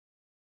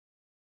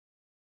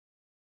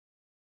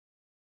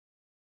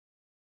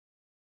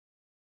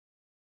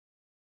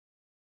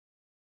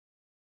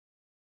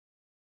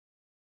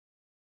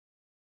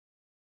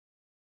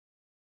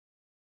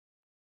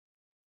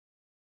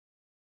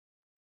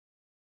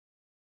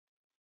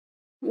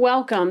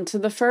Welcome to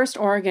the First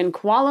Oregon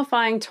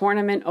Qualifying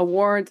Tournament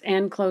Awards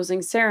and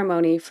Closing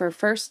Ceremony for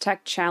First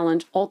Tech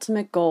Challenge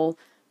Ultimate Goal,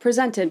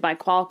 presented by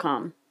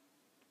Qualcomm.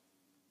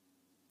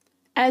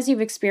 As you've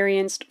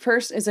experienced,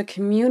 FIRST is a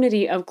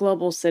community of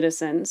global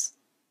citizens.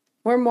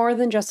 We're more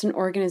than just an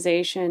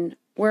organization.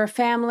 We're a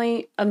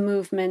family, a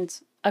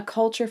movement, a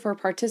culture for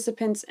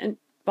participants and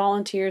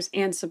volunteers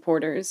and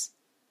supporters.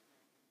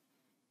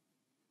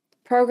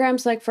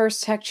 Programs like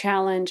First Tech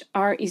Challenge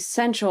are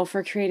essential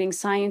for creating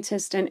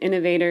scientists and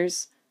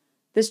innovators.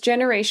 This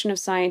generation of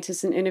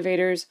scientists and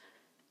innovators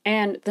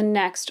and the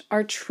next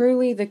are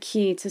truly the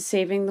key to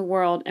saving the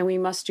world, and we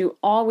must do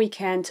all we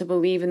can to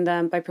believe in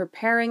them by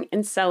preparing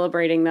and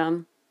celebrating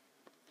them.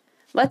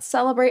 Let's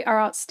celebrate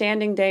our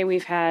outstanding day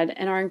we've had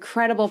and our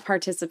incredible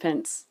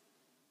participants.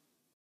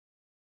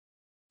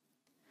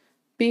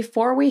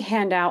 Before we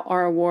hand out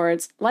our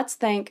awards, let's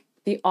thank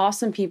the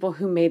awesome people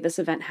who made this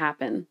event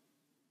happen.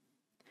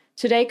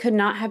 Today could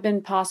not have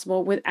been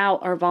possible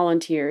without our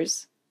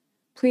volunteers.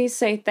 Please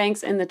say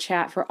thanks in the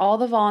chat for all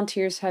the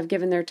volunteers who have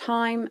given their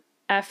time,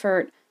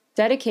 effort,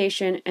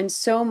 dedication, and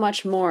so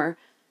much more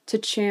to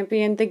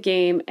champion the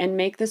game and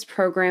make this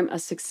program a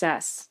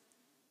success.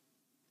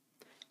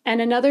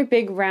 And another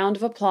big round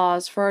of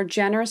applause for our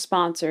generous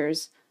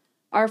sponsors,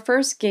 our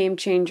first Game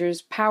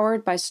Changers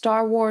powered by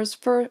Star Wars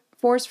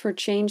Force for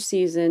Change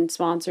season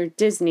sponsor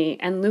Disney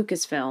and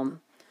Lucasfilm,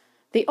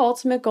 the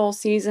Ultimate Goal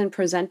season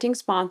presenting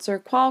sponsor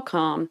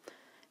Qualcomm,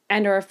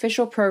 and our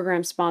official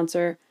program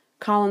sponsor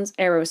Collins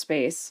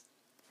Aerospace.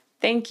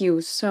 Thank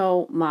you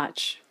so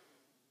much.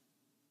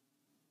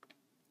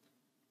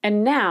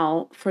 And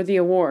now for the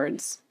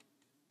awards.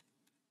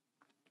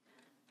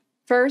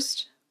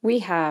 First, we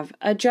have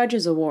a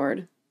Judges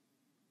Award.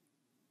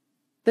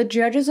 The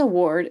Judges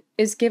Award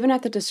is given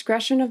at the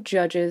discretion of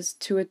judges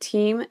to a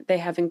team they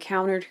have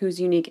encountered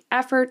whose unique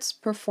efforts,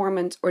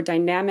 performance, or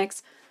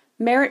dynamics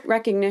merit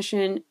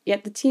recognition,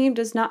 yet the team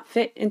does not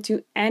fit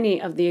into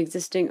any of the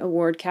existing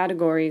award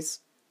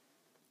categories.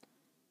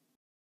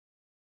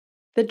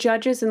 The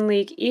judges in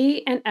League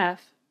E and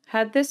F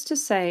had this to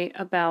say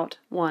about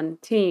one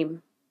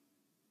team.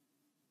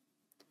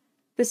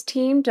 This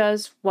team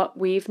does what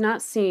we've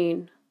not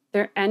seen.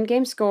 Their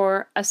endgame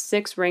score, a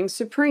 6-ring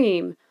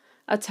supreme,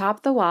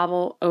 atop the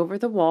wobble, over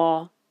the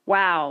wall.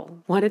 Wow,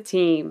 what a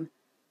team.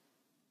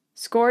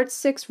 Scored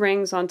 6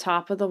 rings on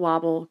top of the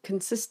wobble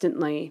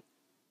consistently.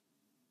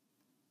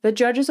 The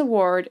Judges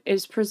Award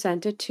is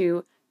presented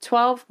to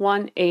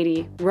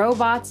 12180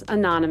 Robots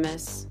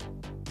Anonymous.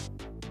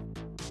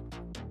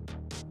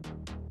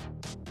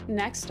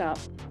 Next up,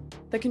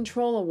 the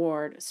Control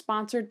Award,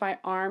 sponsored by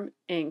ARM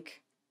Inc.,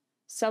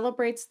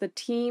 celebrates the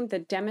team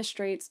that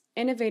demonstrates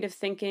innovative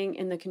thinking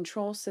in the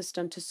control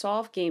system to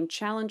solve game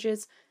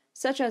challenges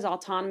such as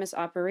autonomous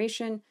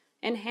operation,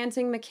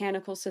 enhancing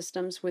mechanical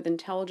systems with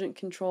intelligent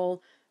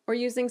control, or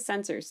using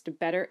sensors to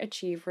better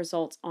achieve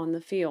results on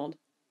the field.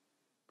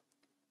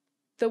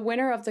 The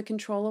winner of the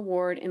Control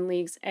Award in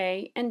Leagues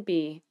A and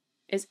B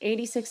is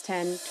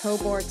 8610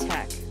 Tobor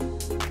Tech.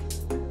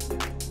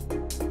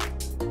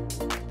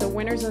 The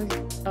winners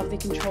of the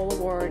Control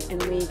Award in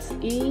Leagues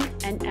E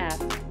and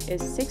F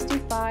is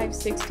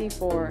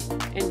 6564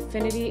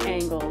 Infinity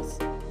Angles.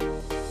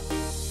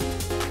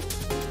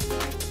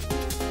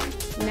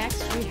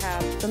 Next, we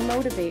have the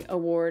Motivate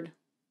Award.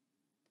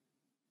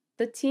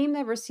 The team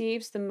that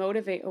receives the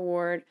Motivate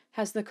Award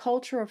has the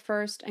culture of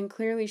FIRST and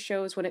clearly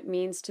shows what it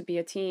means to be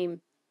a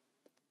team.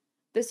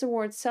 This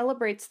award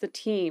celebrates the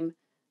team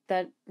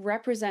that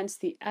represents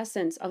the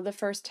essence of the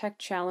First Tech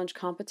Challenge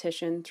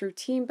competition through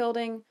team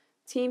building,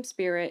 team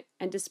spirit,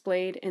 and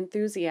displayed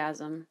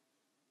enthusiasm.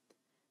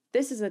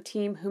 This is a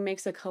team who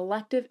makes a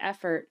collective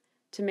effort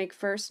to make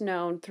FIRST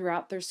known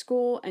throughout their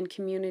school and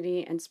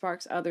community and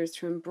sparks others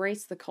to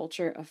embrace the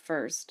culture of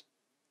FIRST.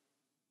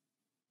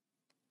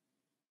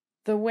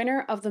 The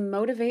winner of the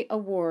Motivate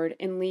Award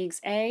in Leagues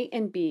A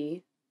and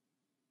B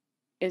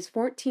is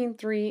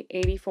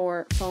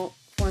 14384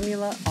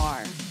 Formula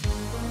R.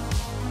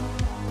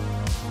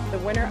 The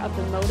winner of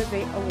the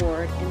Motivate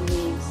Award in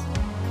Leagues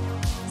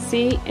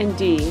C and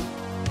D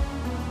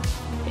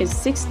is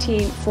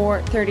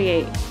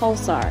 16438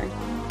 Pulsar.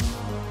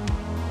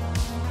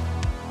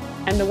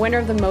 And the winner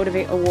of the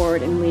Motivate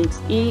Award in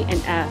Leagues E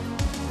and F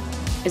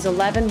is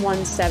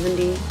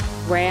 11170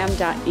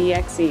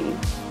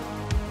 RAM.exe.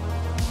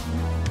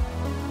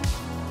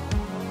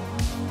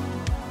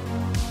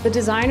 The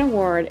Design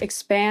Award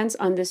expands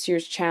on this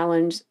year's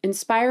challenge,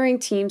 inspiring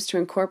teams to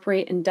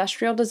incorporate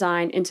industrial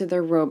design into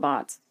their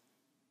robots.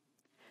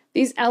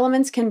 These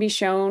elements can be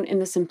shown in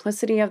the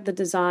simplicity of the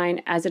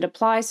design as it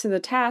applies to the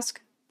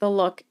task, the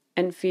look,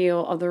 and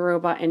feel of the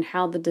robot, and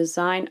how the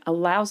design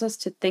allows us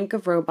to think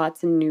of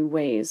robots in new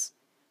ways.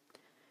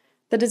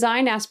 The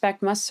design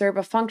aspect must serve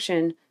a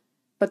function,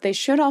 but they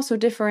should also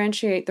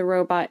differentiate the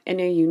robot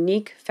in a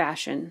unique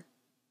fashion.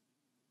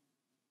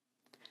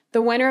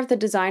 The winner of the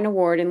Design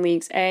Award in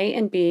Leagues A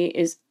and B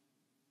is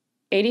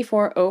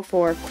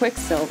 8404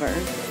 Quicksilver.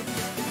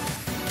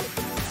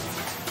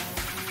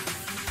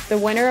 The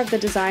winner of the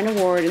Design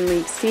Award in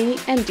League C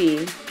and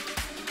D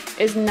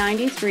is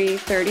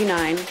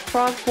 9339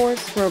 Frog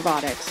Force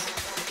Robotics.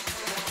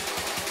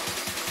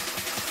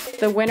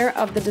 The winner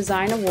of the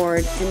Design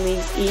Award in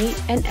Leagues E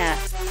and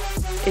F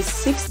is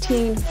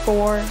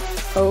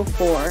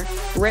 16404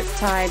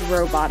 Riptide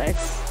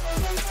Robotics.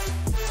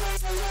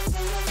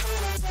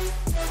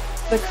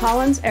 The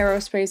Collins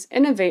Aerospace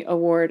Innovate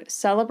Award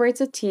celebrates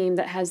a team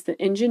that has the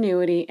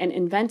ingenuity and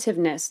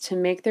inventiveness to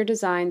make their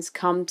designs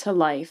come to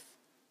life.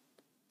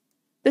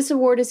 This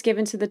award is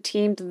given to the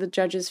team that the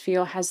judges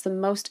feel has the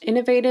most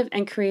innovative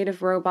and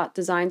creative robot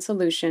design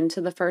solution to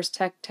the first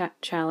Tech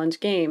Challenge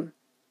game.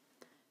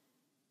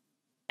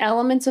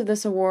 Elements of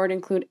this award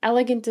include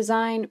elegant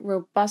design,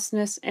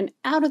 robustness, and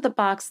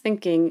out-of-the-box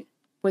thinking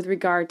with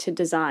regard to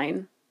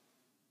design.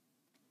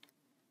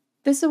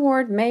 This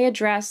award may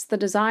address the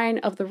design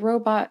of the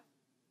robot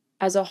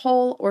as a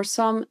whole or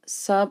some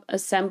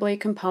sub-assembly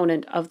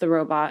component of the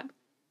robot.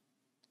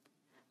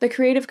 The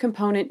creative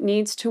component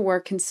needs to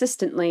work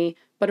consistently,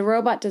 but a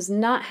robot does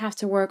not have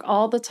to work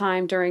all the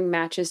time during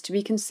matches to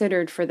be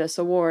considered for this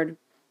award.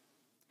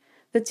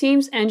 The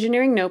team's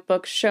engineering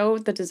notebook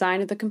showed the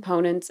design of the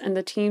components and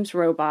the team's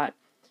robot,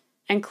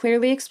 and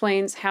clearly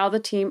explains how the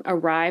team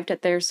arrived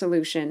at their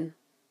solution.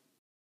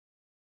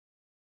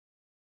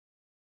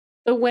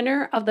 The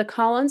winner of the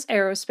Collins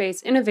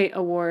Aerospace Innovate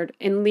Award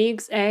in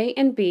Leagues A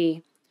and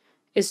B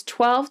is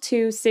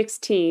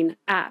 12216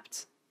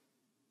 Apt.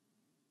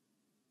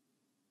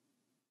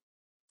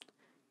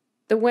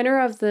 The winner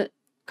of the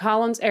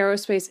Collins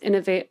Aerospace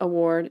Innovate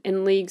Award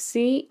in Leagues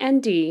C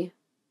and D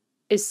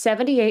is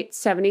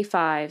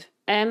 7875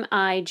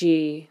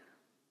 MIG.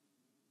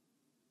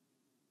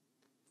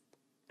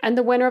 And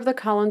the winner of the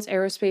Collins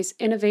Aerospace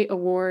Innovate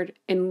Award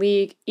in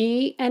League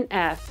E and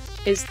F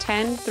is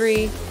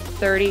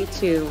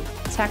 10332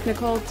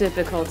 Technical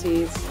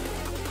Difficulties.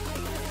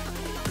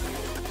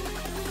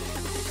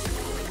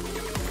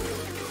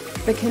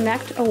 The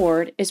Connect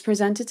Award is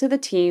presented to the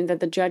team that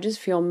the judges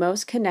feel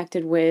most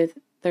connected with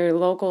their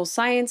local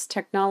science,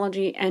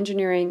 technology,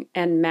 engineering,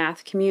 and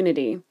math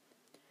community.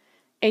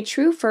 A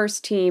true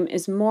FIRST team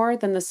is more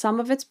than the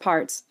sum of its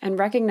parts and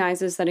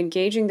recognizes that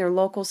engaging their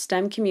local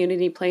STEM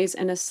community plays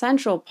an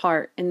essential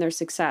part in their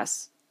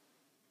success.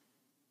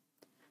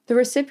 The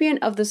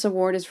recipient of this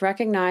award is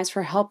recognized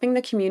for helping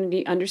the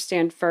community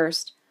understand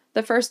FIRST,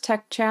 the FIRST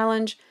Tech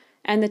Challenge,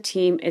 and the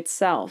team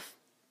itself.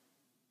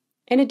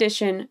 In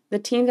addition, the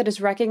team that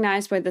is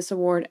recognized by this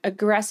award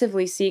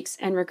aggressively seeks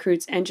and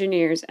recruits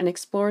engineers and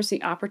explores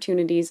the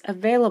opportunities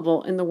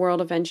available in the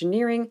world of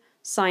engineering,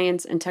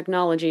 science, and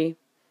technology.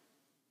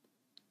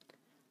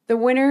 The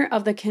winner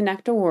of the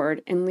Connect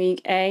Award in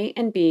League A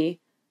and B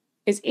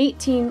is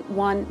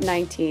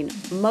 18119,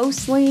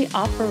 Mostly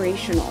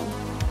Operational.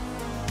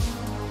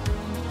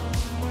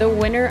 The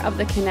winner of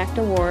the Connect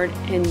Award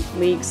in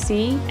League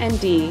C and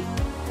D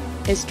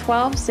is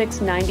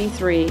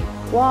 12693,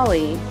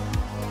 Wally.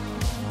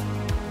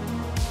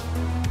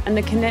 And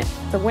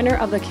the winner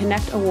of the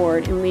Connect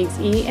Award in Leagues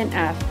E and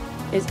F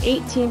is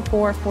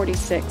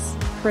 18446,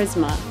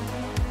 Prisma.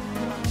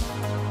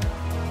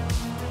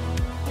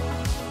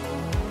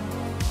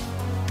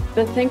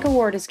 The Think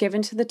Award is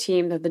given to the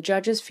team that the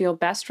judges feel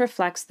best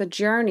reflects the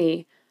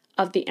journey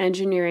of the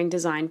engineering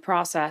design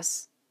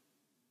process.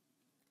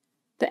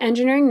 The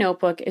engineering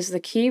notebook is the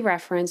key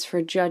reference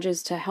for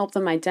judges to help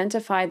them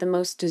identify the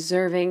most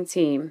deserving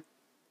team.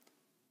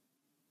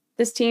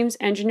 This team's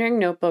engineering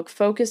notebook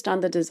focused on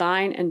the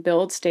design and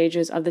build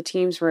stages of the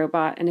team's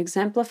robot and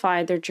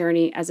exemplified their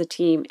journey as a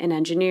team in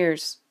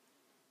engineers.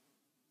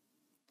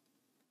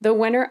 The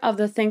winner of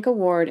the Think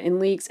Award in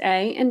Leagues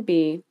A and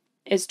B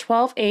is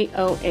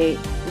 12808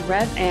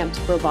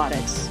 Rev-Amped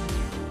Robotics.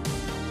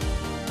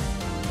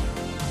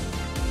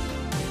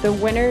 The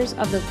winners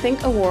of the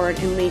Think Award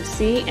in League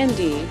C and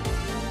D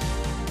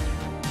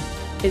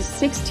is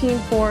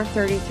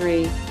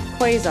 16433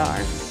 Quasar.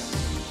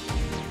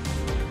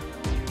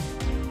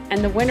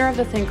 And the winner of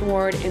the Think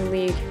Award in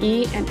League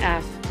E and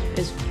F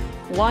is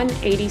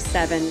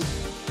 187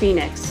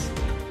 Phoenix.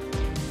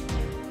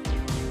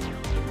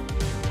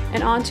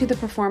 And on to the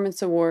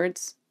Performance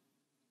Awards.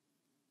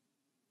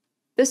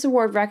 This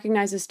award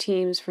recognizes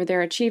teams for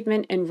their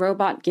achievement in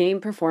robot game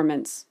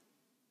performance.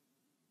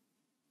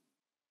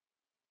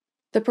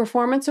 The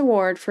Performance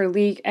Award for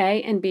League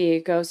A and B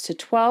goes to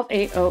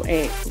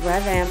 12808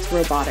 Rev-Amped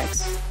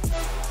Robotics.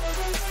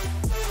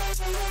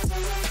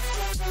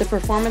 The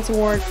Performance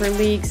Award for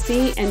League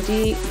C and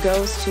D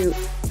goes to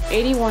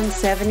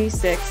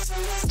 8176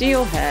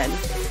 Steelhead.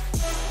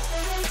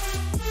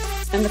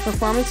 And the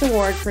Performance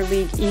Award for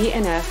League E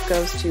and F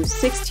goes to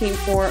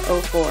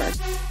 16404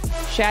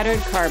 Shattered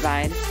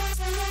Carbide.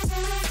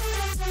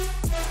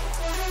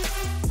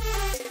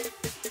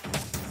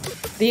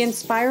 The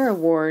Inspire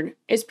Award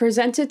is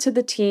presented to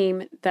the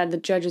team that the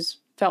judges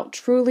felt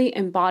truly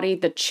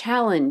embodied the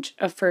challenge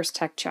of First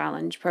Tech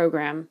Challenge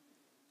program.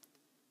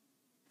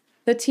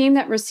 The team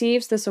that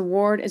receives this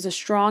award is a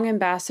strong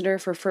ambassador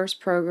for FIRST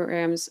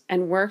programs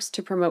and works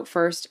to promote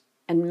FIRST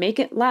and make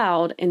it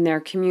loud in their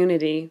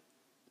community.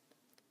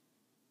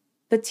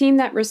 The team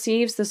that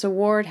receives this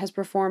award has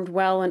performed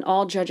well in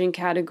all judging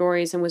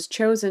categories and was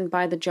chosen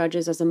by the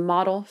judges as a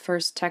model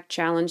First Tech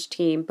Challenge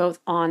team,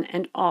 both on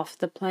and off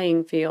the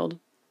playing field.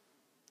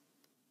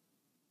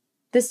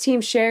 This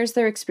team shares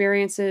their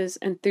experiences,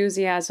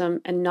 enthusiasm,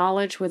 and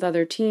knowledge with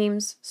other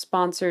teams,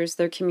 sponsors,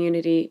 their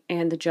community,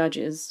 and the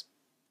judges.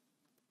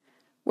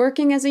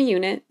 Working as a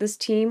unit, this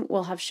team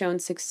will have shown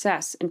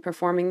success in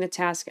performing the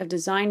task of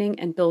designing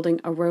and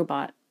building a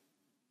robot.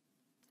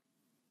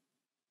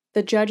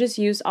 The judges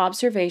used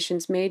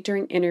observations made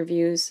during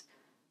interviews,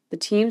 the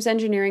team's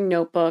engineering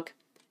notebook,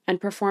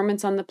 and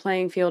performance on the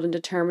playing field in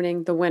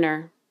determining the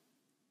winner.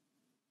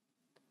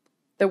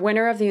 The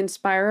winner of the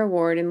Inspire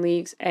Award in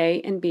Leagues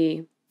A and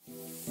B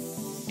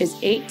is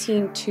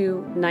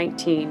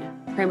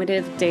 18219,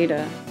 Primitive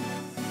Data.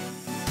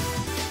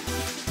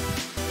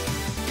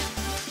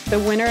 The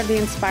winner of the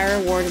Inspire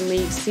Award in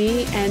League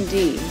C and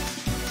D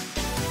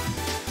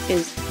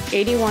is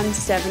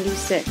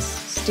 8176,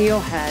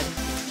 Steelhead.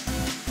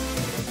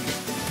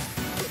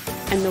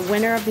 And the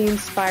winner of the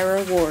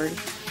Inspire Award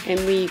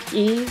in League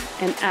E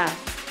and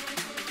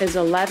F is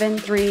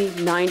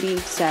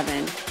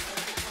 11397,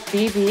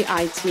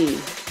 BBIT.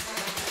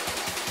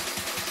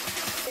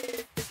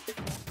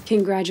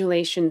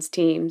 Congratulations,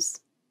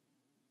 teams.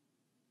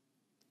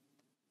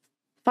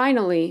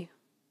 Finally,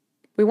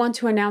 we want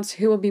to announce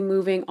who will be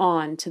moving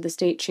on to the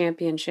state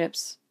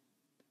championships.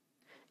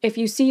 If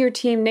you see your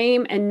team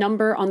name and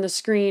number on the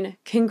screen,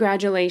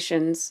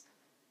 congratulations.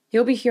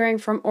 You'll be hearing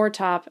from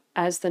ORTOP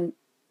as the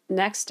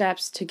next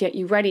steps to get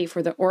you ready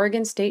for the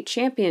Oregon State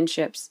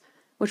Championships,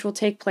 which will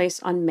take place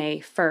on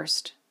May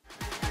 1st.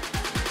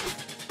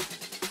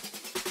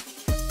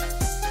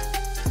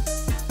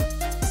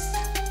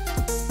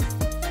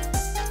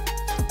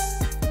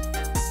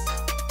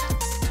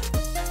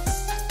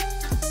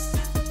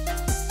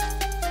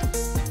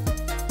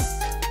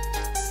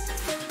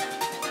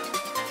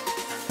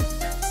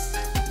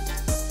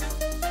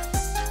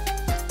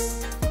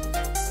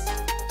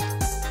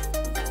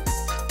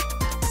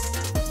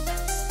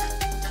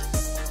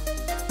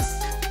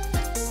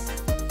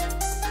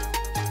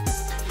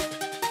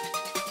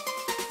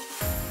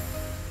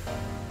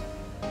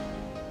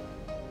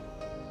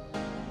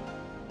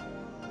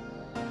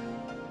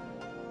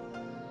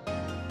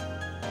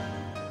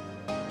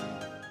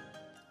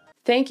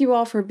 Thank you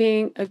all for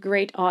being a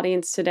great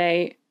audience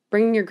today,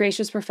 bringing your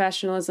gracious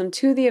professionalism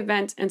to the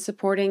event and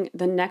supporting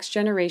the next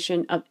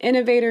generation of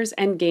innovators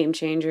and game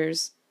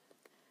changers.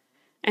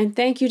 And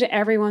thank you to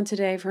everyone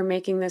today for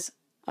making this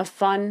a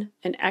fun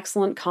and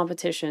excellent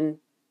competition.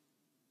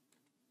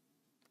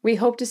 We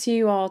hope to see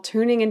you all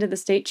tuning into the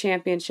state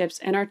championships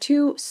and our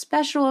 2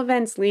 special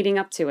events leading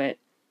up to it.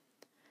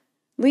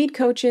 Lead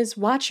coaches,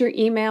 watch your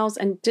emails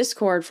and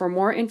Discord for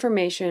more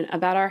information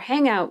about our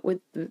hangout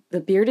with the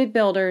Bearded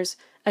Builders,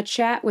 a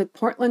chat with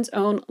Portland's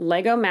own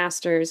Lego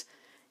Masters,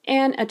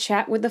 and a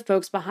chat with the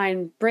folks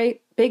behind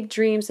Big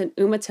Dreams in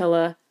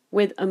Umatilla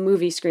with a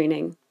movie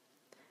screening.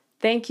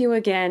 Thank you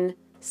again.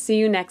 See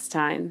you next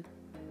time.